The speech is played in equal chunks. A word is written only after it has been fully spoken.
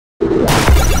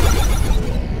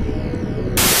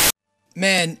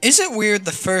Man, is it weird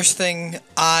the first thing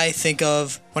I think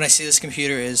of when I see this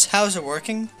computer is, how's it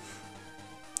working?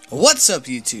 What's up,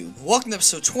 YouTube? Welcome to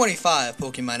episode 25 of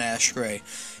Pokemon Ash Gray.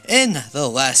 In the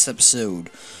last episode,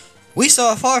 we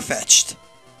saw Farfetch'd.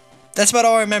 That's about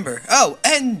all I remember. Oh,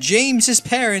 and James's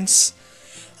parents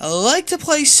like to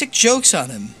play sick jokes on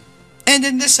him. And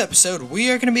in this episode, we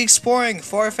are going to be exploring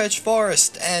Farfetch'd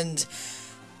Forest and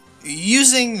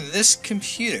using this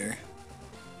computer.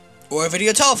 Or a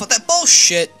video telephone. That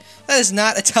bullshit! That is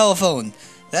not a telephone.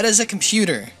 That is a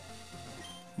computer.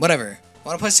 Whatever.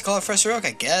 Want a place to call Professor Oak?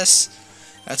 I guess.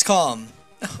 Let's call him.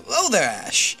 Hello there,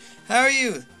 Ash. How are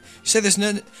you? You say there's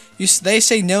no. They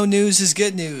say no news is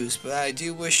good news, but I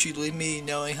do wish you'd leave me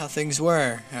knowing how things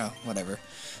were. Oh, whatever.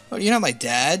 Oh, you're not my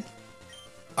dad,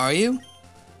 are you?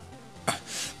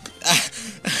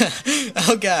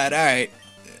 Oh God! All right.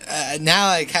 Now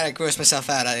I kind of gross myself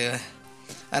out. I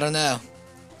don't know.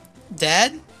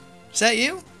 Dad? Is that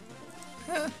you?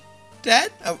 Dad?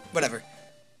 Oh, whatever.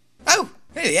 Oh,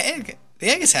 hey, the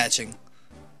egg is hatching.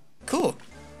 Cool.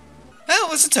 Oh,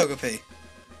 what's a Togepi?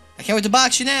 I can't wait to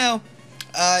box you now.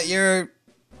 You're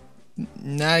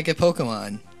not a good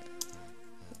Pokemon.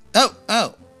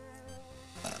 Oh.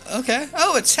 Okay.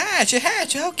 Oh, it's Hatch. It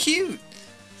hatched. How cute.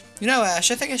 You know,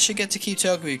 Ash, I think I should get to keep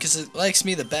Togepi because it likes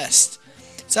me the best.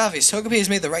 It's obvious. Togepi has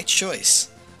made the right choice.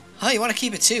 Huh? You want to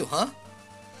keep it too, huh?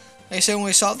 Like I said when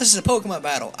we saw it, this is a Pokemon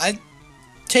battle. I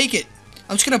take it.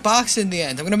 I'm just gonna box it in the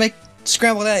end. I'm gonna make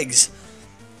scrambled eggs.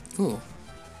 Ooh.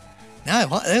 Now I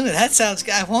want. Ooh, that sounds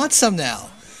good. I want some now.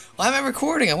 Why am I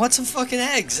recording? I want some fucking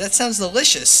eggs. That sounds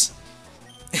delicious.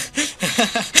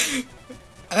 I'm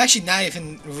actually not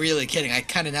even really kidding. I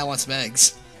kind of now want some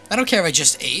eggs. I don't care if I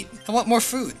just ate. I want more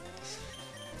food.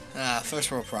 First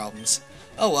world problems.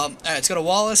 Oh well. Alright, let's go to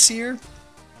Wallace here.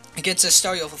 Against a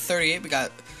Staryu level 38, we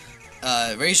got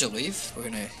Razor Leaf. We're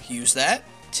gonna use that.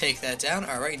 Take that down.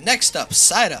 Alright, next up,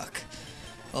 Psyduck.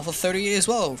 Level 38 as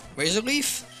well. Razor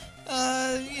Leaf,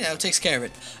 takes care of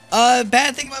it.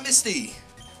 Bad thing about Misty.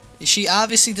 She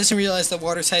obviously doesn't realize that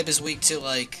water type is weak to,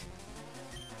 like,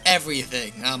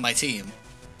 everything on my team.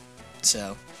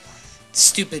 So,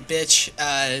 stupid bitch.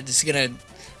 Just gonna.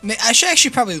 I should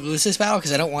actually probably lose this battle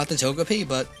because I don't want the Togepi,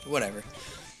 but whatever.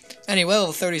 Anyway,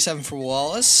 level 37 for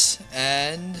Wallace.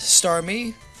 And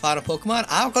Starmie. Final Pokemon.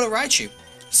 I'll go to Raichu.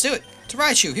 Let's do it. To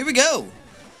Raichu. Here we go.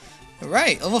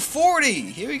 Alright. Level 40.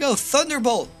 Here we go.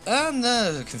 Thunderbolt. I'm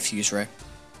confused, right?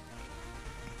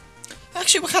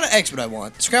 Actually, what kind of eggs would I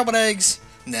want? Scrambled eggs?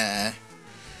 Nah.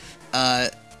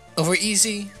 Over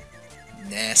easy?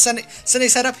 Nah. Sunny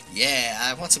side up? Yeah.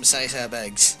 I want some sunny side up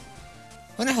eggs.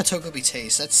 I wonder how Togepi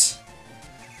tastes.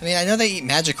 I know they eat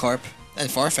Magikarp and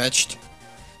Farfetch'd.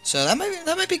 So that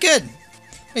might be good.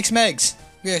 Make some eggs.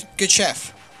 Be a good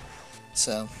chef.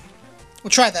 So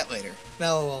we'll try that later.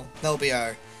 That'll be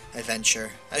our adventure.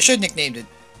 I should have nicknamed it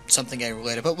something egg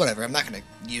related, but whatever. I'm not gonna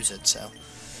use it. So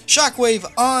Shockwave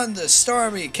on the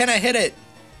Starmie. Can I hit it?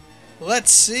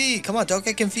 Let's see. Come on, don't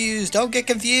get confused. Don't get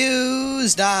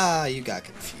confused. Ah, you got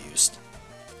confused.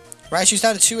 Raichu's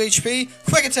down to 2 HP.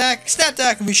 Quick attack. Snap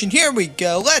activation. Here we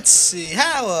go. Let's see.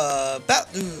 How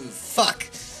about... Ooh, fuck.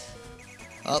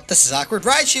 Oh, this is awkward.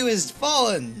 Raichu is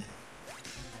fallen.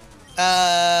 Go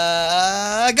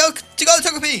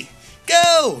Togepi.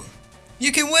 Go.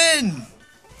 You can win.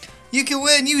 You can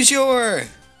win. Use your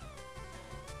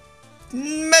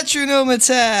metronome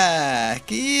attack.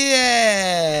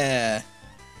 Yeah.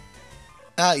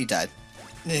 Oh, you died.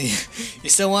 You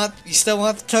still want the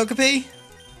Togepi?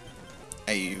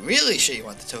 Are you really sure you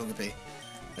want the Togepi?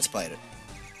 Let's bite it.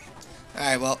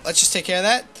 Alright, well, let's just take care of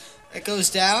that. It goes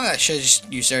down. I should have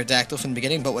just used Aerodactyl from the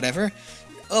beginning, but whatever.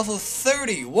 Level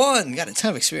 31. Got a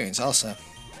ton of experience also.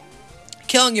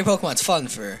 Killing your Pokemon's fun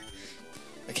for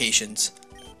occasions.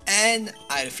 And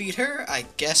I defeat her. I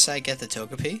guess I get the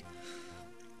Togepi.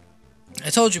 I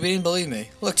told you, but you didn't believe me.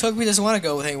 Look, Togepi doesn't want to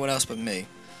go with anyone else but me.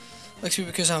 Looks to me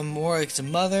because I'm more like his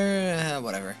mother.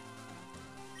 Whatever.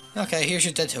 Okay, here's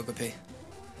your dead Togepi.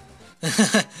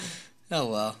 Oh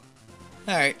well.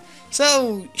 Alright.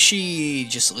 So, she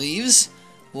just leaves.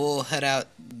 We'll head out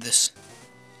this...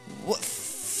 What?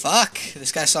 Fuck.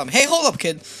 This guy saw me. Hey, hold up,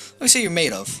 kid. Let me see what you're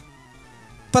made of.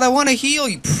 But I want to heal,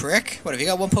 you prick. What, if you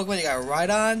got one Pokemon, you got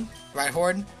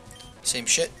Rhyhorn. Same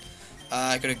shit.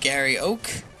 Go to Gary Oak.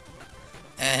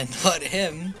 And let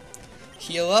him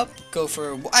heal up. Go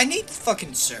for... I need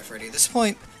fucking Surf already at this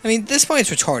point. This point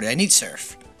it's retarded. I need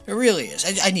Surf. It really is.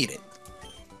 I need it.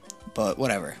 But,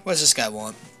 whatever. What does this guy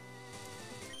want?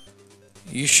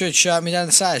 You should shot me down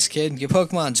the sides, kid. Your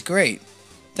Pokemon's great.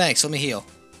 Thanks, let me heal.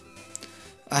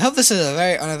 I hope this is a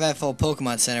very uneventful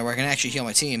Pokemon Center where I can actually heal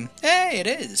my team. Hey, it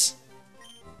is.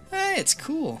 Hey, it's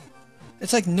cool.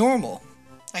 It's like normal.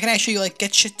 I can actually like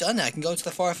get shit done now. I can go to the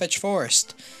Farfetch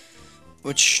Forest,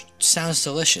 which sounds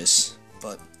delicious.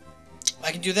 But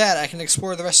I can do that. I can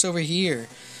explore the rest over here,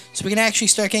 so we can actually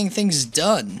start getting things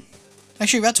done.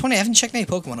 Actually, Route 20. I haven't checked any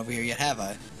Pokemon over here yet, have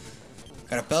I?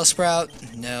 Got a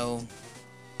Bellsprout? No.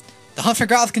 The hunt for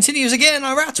Growlithe continues again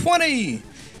on Route 20.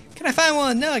 Can I find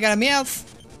one? No, I got a Meowth.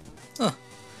 Huh.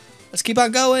 Let's keep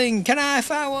on going. Can I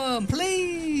find one,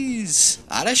 please?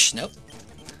 Oddish? Nope.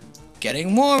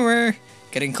 Getting warmer.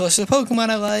 Getting closer to the Pokemon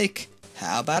I like.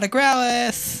 How about a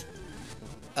Growlithe?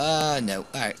 No.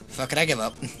 Alright, fuck it, I give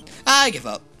up. I give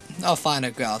up. I'll find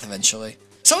a Growlithe eventually.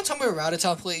 Someone tell me where Route it's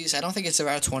on, please. I don't think it's a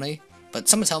Route 20, but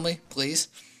someone tell me, please.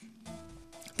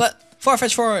 But,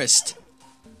 Farfetch Forest.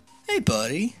 Hey,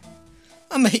 buddy.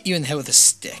 I'm gonna hit you in the head with a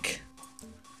stick.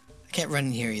 I can't run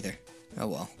in here either. Oh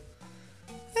well.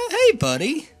 Hey,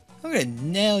 buddy. I'm gonna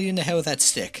nail you in the head with that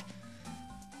stick.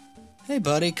 Hey,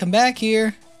 buddy, come back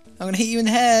here. I'm gonna hit you in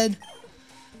the head.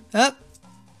 Up.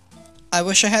 I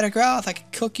wish I had a Growlithe. I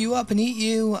could cook you up and eat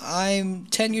you. I'm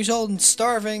 10 years old and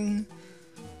starving.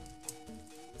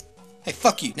 Hey,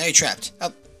 fuck you. Now you're trapped.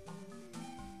 Up.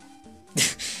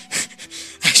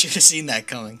 I should have seen that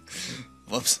coming.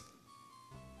 Whoops.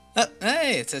 Oh,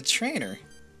 hey, it's a trainer.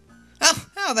 Oh,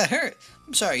 ow, that hurt.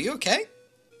 I'm sorry, you okay?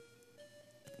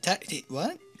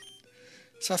 What?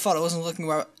 So I thought I wasn't looking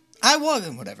where I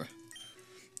wasn't, whatever.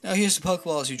 Now here's the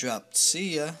Pokeballs you dropped.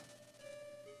 See ya.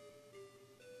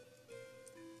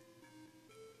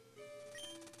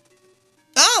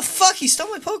 Oh, fuck, he stole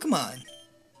my Pokemon.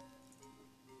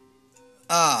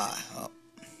 Ah, oh.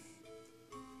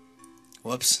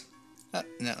 Whoops.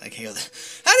 No, I can't go there.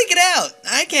 How'd he get out?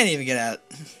 I can't even get out.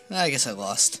 I guess I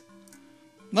lost.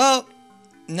 Well,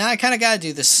 now I kind of gotta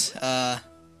do this. Hey,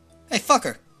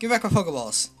 fucker. Give back my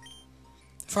Pokeballs.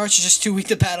 Farfetch is just too weak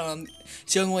to battle on.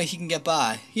 It's the only way he can get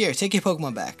by. Here, take your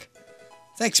Pokemon back.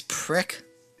 Thanks, prick.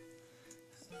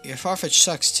 Your Farfetch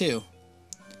sucks, too.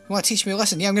 You want to teach me a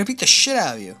lesson? Yeah, I'm gonna beat the shit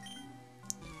out of you.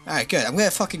 Alright, good. I'm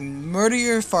gonna fucking murder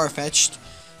your Farfetch'd,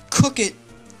 cook it,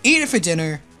 eat it for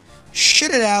dinner,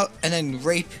 shit it out, and then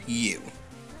rape you.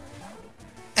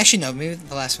 Actually, no, maybe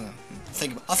the last one.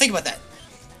 I'll think about that.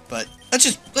 But let's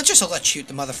just let shoot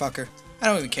the motherfucker. I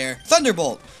don't even care.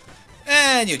 Thunderbolt!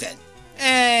 And you're dead.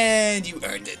 And you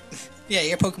earned it. Yeah,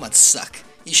 your Pokemon suck.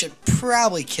 You should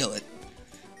probably kill it.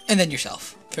 And then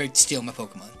yourself for stealing my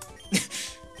Pokemon.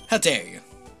 How dare you?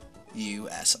 You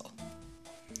asshole.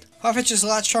 Farfetch is a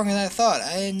lot stronger than I thought.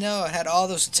 I didn't know it had all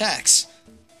those attacks.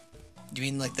 You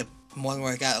mean like the one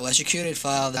where it got electrocuted,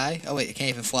 fly, die? Oh wait, it can't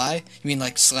even fly? You mean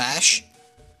like slash?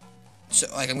 So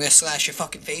like I'm gonna slash your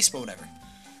fucking face, but whatever.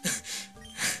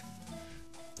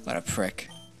 What a prick.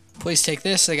 Please take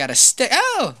this. I got a stick.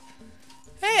 Oh!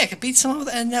 Hey, I could beat someone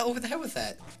over the head with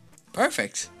that.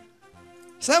 Perfect.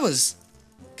 So that was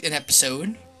an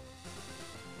episode.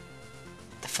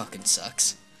 That fucking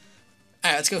sucks.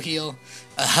 Alright, let's go heal.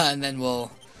 And then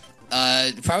we'll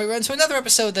probably run to another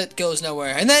episode that goes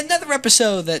nowhere. And then another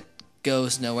episode that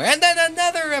goes nowhere. And then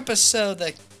another episode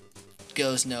that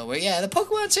goes nowhere. Yeah, the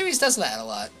Pokemon series does that a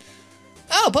lot.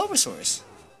 Oh, Bulbasaur's.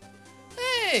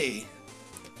 Hey!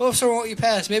 Bulbasaur won't you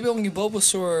pass. Maybe only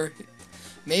Bulbasaur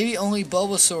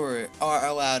are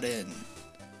allowed in.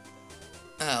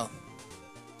 Oh.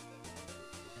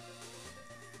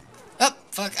 Oh,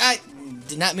 fuck. I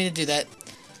did not mean to do that.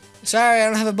 Sorry, I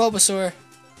don't have a Bulbasaur.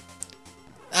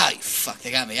 Ah, you fuck.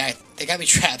 They got me. They got me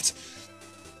trapped.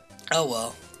 Oh,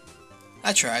 well.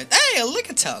 I tried. Hey, a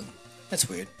Lickitung. That's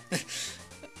weird.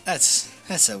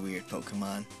 That's a weird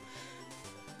Pokemon.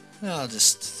 I'll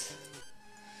just...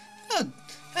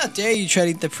 How dare you try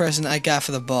to eat the present I got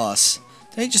for the boss?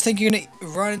 Don't you just think you're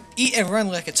gonna eat and run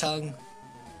like a tongue?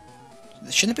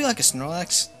 Shouldn't it be like a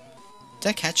Snorlax? Did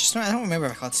I catch a Snorlax? I don't remember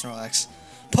if I caught Snorlax.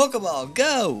 Pokeball,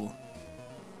 go!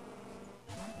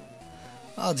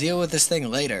 I'll deal with this thing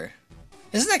later.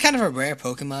 Isn't that kind of a rare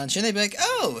Pokemon? Shouldn't they be like,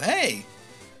 oh, hey,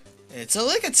 it's a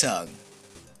Lickitung.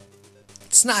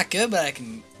 It's not good, but I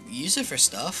can use it for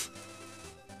stuff.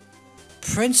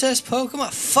 Princess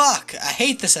Pokemon? Fuck! I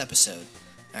hate this episode.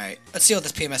 Alright, let's deal with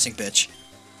this PMSing bitch.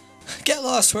 Get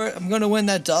lost, where I'm gonna win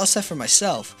that doll set for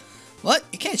myself. What?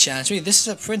 You can't challenge me. This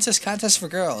is a princess contest for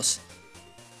girls.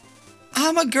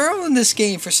 I'm a girl in this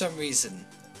game for some reason.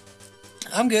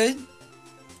 I'm good.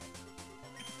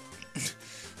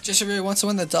 Just really wants to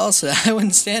win the doll set. I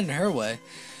wouldn't stand in her way.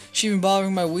 She even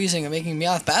bothering my wheezing and making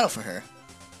Meowth battle for her.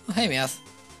 Oh, hey, Meowth.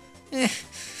 I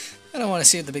don't want to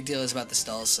see what the big deal is about this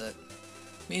doll set.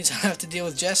 Means I have to deal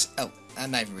with Jess. Oh,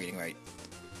 I'm not even reading right.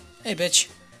 Hey, bitch.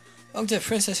 Welcome to the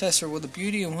Princess Festival where the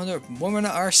beauty and wonder of women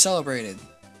are celebrated.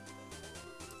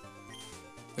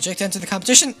 Would you like to enter the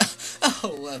competition?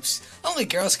 Oh, whoops. Only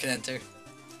girls can enter.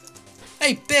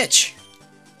 Hey, bitch!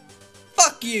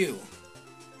 Fuck you!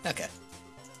 Okay.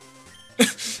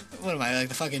 What am I, like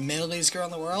the fucking middle-aged girl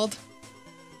in the world?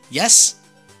 Yes?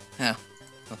 Oh.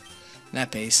 Well, in that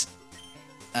pace.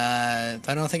 But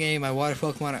I don't think any of my water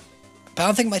Pokemon are... But I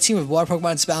don't think my team of water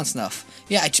Pokemon is balanced enough.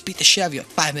 Yeah, I just beat the shit out of you like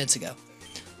 5 minutes ago.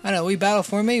 I don't know, we battle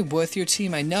for me with your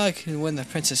team. I know I can win the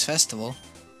Princess Festival.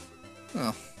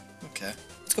 Oh, okay.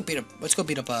 Let's go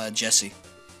beat up Jessie.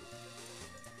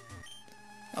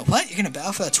 Oh, what? You're gonna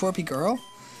battle for that twerpy girl?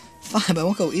 Fine, but I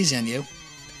won't go easy on you.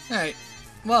 Alright.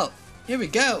 Well, here we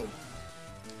go.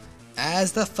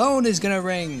 As the phone is gonna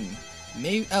ring.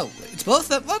 Maybe oh, it's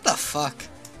both of them? What the fuck?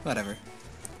 Whatever.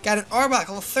 Got an Arbok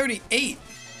level 38.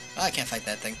 Oh, I can't fight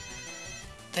that thing.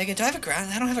 Dang it, do I have a ground?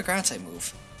 I don't have a ground type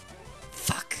move.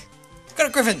 Fuck. Go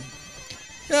to Griffin!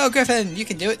 Go, Griffin! You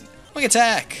can do it! Wing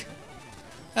attack!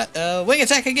 Uh-oh, wing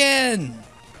attack again!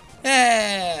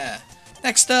 Yeah!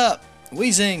 Next up,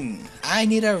 Weezing. I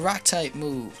need a rock type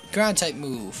move. Ground type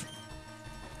move.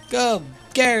 Go,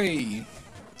 Gary!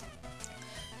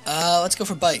 Let's go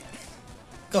for Bite.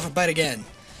 Go for Bite again.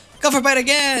 Go for Bite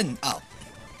again! Oh.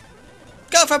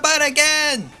 Go for Bite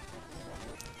again!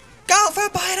 Go for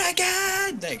Bite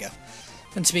again! There you go.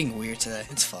 It's being weird today.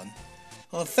 It's fun.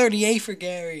 Well, 38 for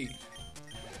Gary.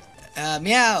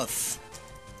 Meowth.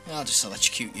 I'll just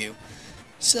electrocute you.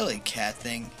 Silly cat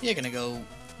thing. You're gonna go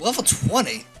level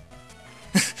 20.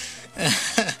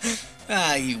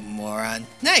 Ah, you moron.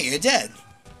 Now you're dead.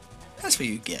 That's what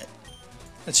you get.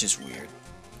 That's just weird.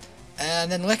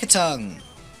 And then Lickitung.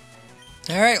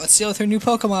 Alright, let's deal with her new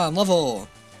Pokemon. Level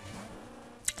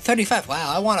 35.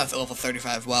 Wow, I want a level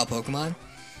 35 wild Pokemon.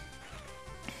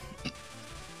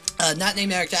 Not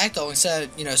named Aerodactyl, instead,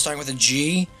 you know, starting with a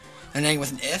G and ending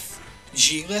with an if.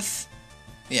 G-Lith.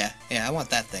 Yeah, I want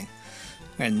that thing.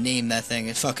 I'm gonna name that thing.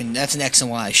 It's fucking, that's an X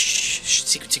and Y. Shh,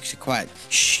 secret, quiet.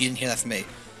 Shh, you didn't hear that from me.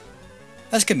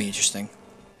 That's gonna be interesting.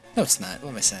 No, it's not.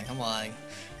 What am I saying? I'm lying.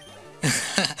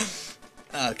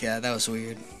 Oh god, that was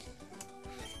weird.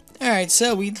 Alright,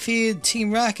 so we defeated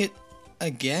Team Rocket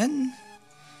again?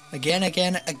 Again? I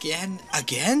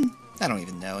don't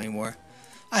even know anymore.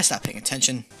 I stopped paying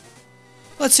attention.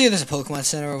 Let's see if there's a Pokemon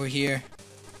Center over here.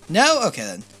 No? Okay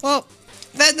then. Well,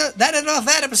 that ended off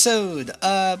that episode.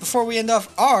 Before we end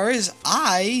off ours,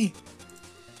 I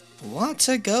want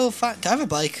to go find... Do I have a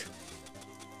bike?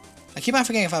 I keep on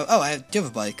forgetting if I do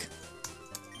have a bike.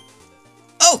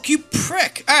 Oh, you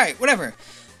prick! Alright, whatever.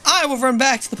 I will run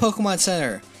back to the Pokemon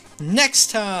Center. Next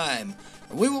time,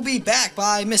 we will be back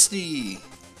by Misty.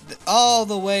 All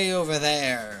the way over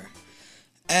there.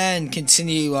 And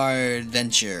continue our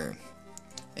adventure.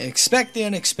 Expect the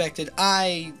unexpected.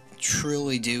 I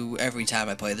truly do every time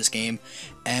I play this game.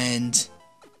 And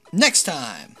next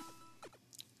time,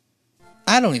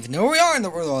 I don't even know where we are in the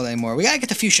world anymore. We gotta get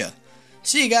to Fuchsia.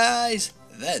 See you guys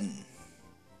then.